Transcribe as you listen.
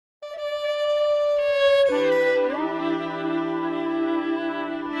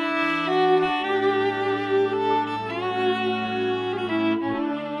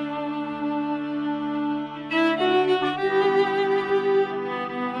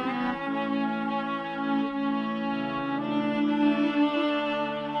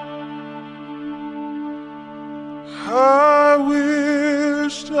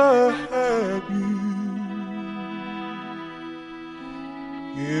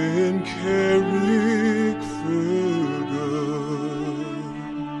in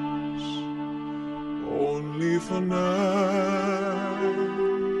Carrickfergus, only for nights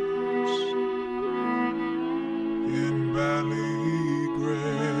in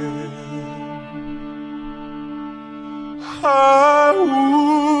Ballygrand. I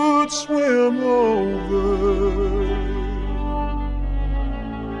would swim over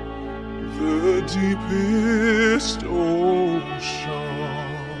the deepest ocean,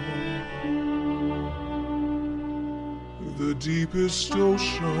 the deepest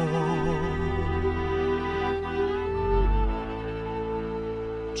ocean,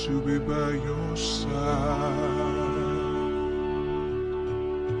 to be by your side.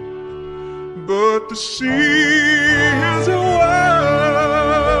 But the sea is wide,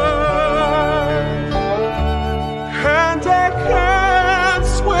 and I can't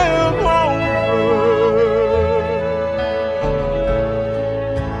swim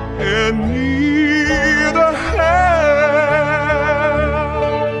and neither have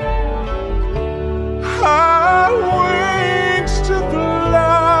I wings to fly.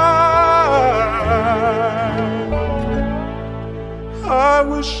 I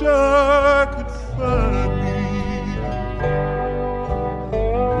wish I could find me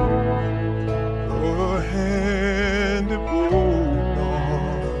a hand to hold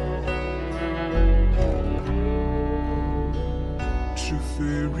on, to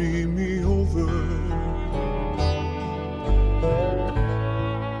ferry me over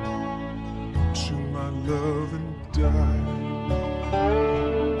to my love and die.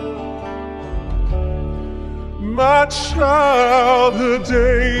 My childhood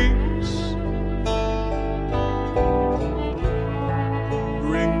days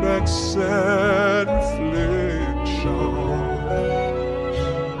bring back sad reflections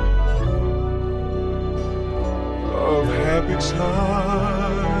of happy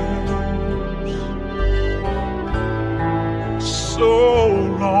times so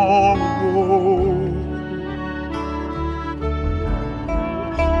long ago.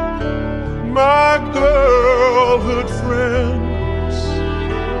 My girlhood friends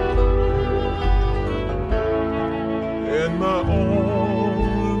and my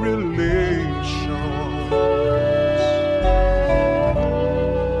own relations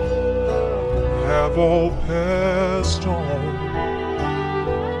have all passed on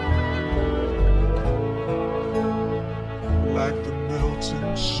like the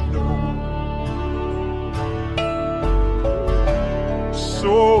melting snow.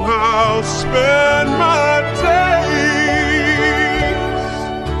 So I'll spend my days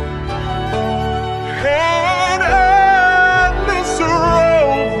in endless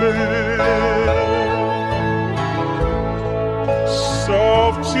roving,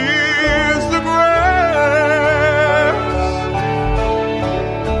 soft is the grass,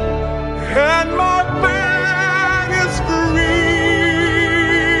 and my bed is free.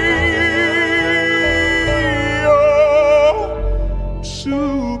 Oh, to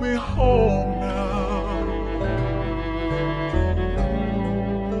be home now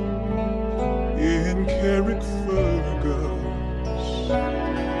in Carrickfergus,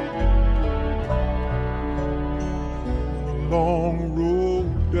 on a long road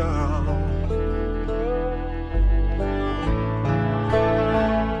down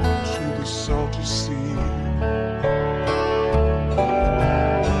to the salty sea,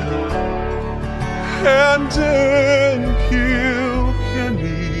 and in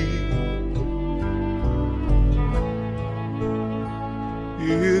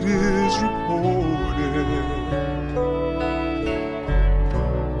it is reported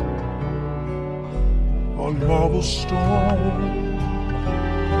on marble stone,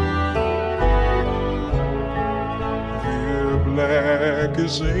 they're black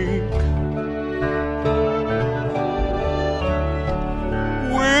as ink,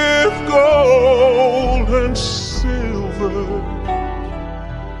 with gold and silver.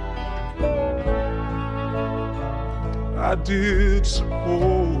 I did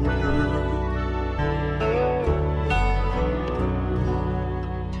support her,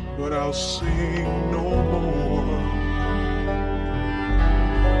 but I'll sing no more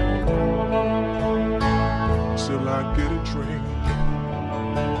till I get a drink.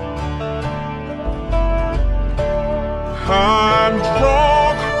 I'm drunk.